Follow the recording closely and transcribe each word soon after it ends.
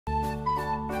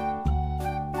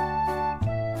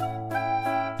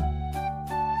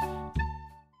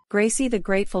Gracie the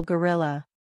Grateful Gorilla.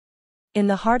 In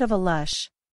the heart of a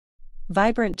lush,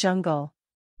 vibrant jungle,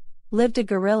 lived a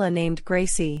gorilla named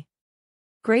Gracie.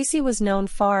 Gracie was known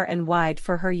far and wide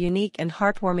for her unique and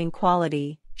heartwarming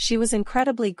quality. She was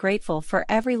incredibly grateful for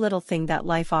every little thing that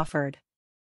life offered.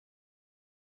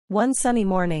 One sunny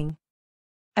morning,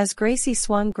 as Gracie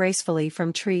swung gracefully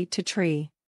from tree to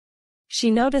tree,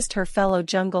 she noticed her fellow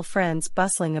jungle friends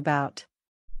bustling about.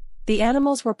 The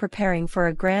animals were preparing for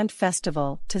a grand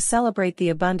festival to celebrate the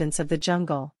abundance of the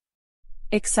jungle.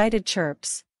 Excited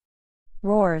chirps,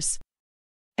 roars,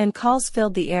 and calls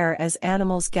filled the air as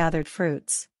animals gathered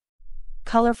fruits,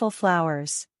 colorful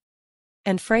flowers,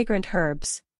 and fragrant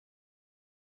herbs.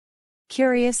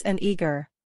 Curious and eager,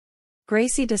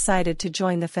 Gracie decided to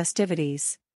join the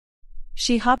festivities.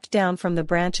 She hopped down from the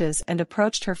branches and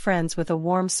approached her friends with a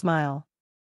warm smile.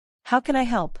 "How can I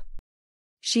help?"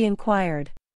 she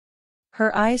inquired,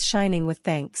 her eyes shining with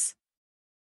thanks.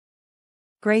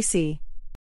 "Gracie,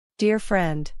 dear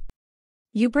friend,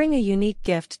 you bring a unique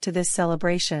gift to this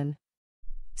celebration,"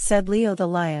 said Leo the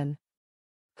lion,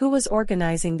 who was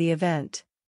organizing the event.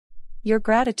 "Your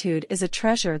gratitude is a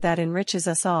treasure that enriches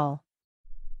us all.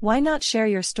 Why not share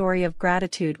your story of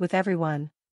gratitude with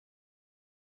everyone?"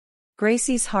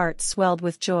 Gracie's heart swelled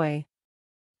with joy,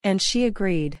 and she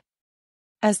agreed.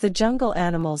 As the jungle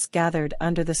animals gathered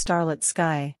under the starlit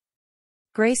sky,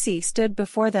 Gracie stood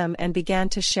before them and began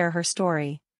to share her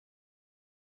story.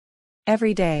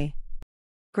 "Every day,"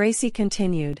 Gracie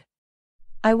continued,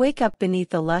 "I wake up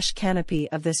beneath the lush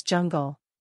canopy of this jungle,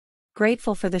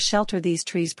 grateful for the shelter these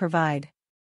trees provide.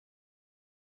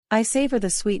 I savor the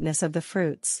sweetness of the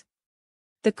fruits,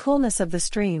 the coolness of the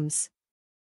streams,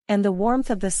 and the warmth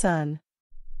of the sun.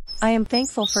 I am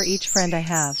thankful for each friend I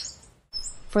have,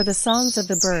 for the songs of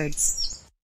the birds,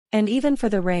 and even for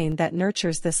the rain that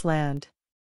nurtures this land."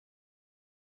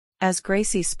 As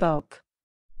Gracie spoke,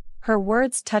 her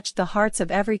words touched the hearts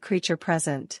of every creature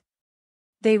present.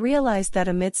 They realized that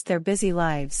amidst their busy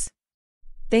lives,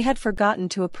 they had forgotten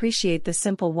to appreciate the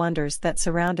simple wonders that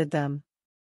surrounded them.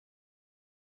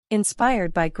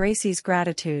 Inspired by Gracie's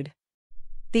gratitude,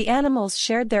 the animals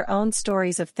shared their own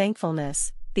stories of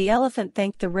thankfulness. The elephant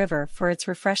thanked the river for its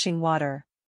refreshing water.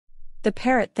 The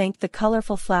parrot thanked the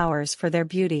colorful flowers for their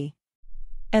beauty.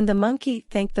 And the monkey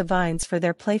thanked the vines for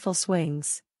their playful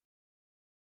swings.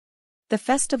 The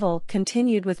festival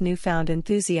continued with newfound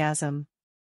enthusiasm.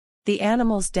 The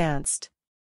animals danced,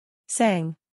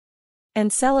 sang,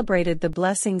 and celebrated the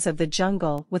blessings of the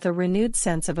jungle with a renewed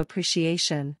sense of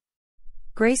appreciation.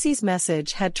 Gracie's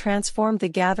message had transformed the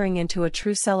gathering into a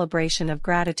true celebration of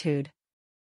gratitude.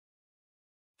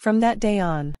 From that day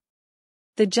on,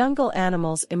 the jungle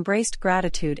animals embraced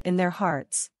gratitude in their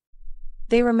hearts.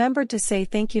 They remembered to say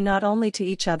thank you not only to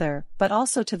each other but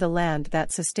also to the land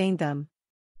that sustained them.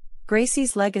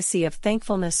 Gracie's legacy of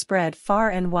thankfulness spread far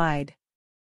and wide,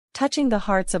 touching the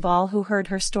hearts of all who heard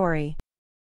her story.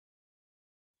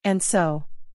 And so,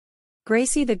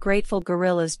 Gracie the Grateful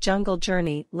Gorilla's jungle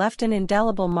journey left an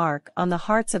indelible mark on the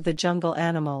hearts of the jungle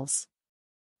animals.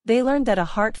 They learned that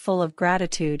a heart full of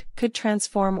gratitude could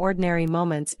transform ordinary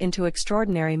moments into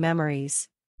extraordinary memories,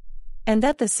 and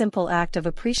that the simple act of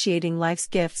appreciating life's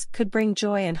gifts could bring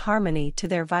joy and harmony to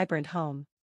their vibrant home.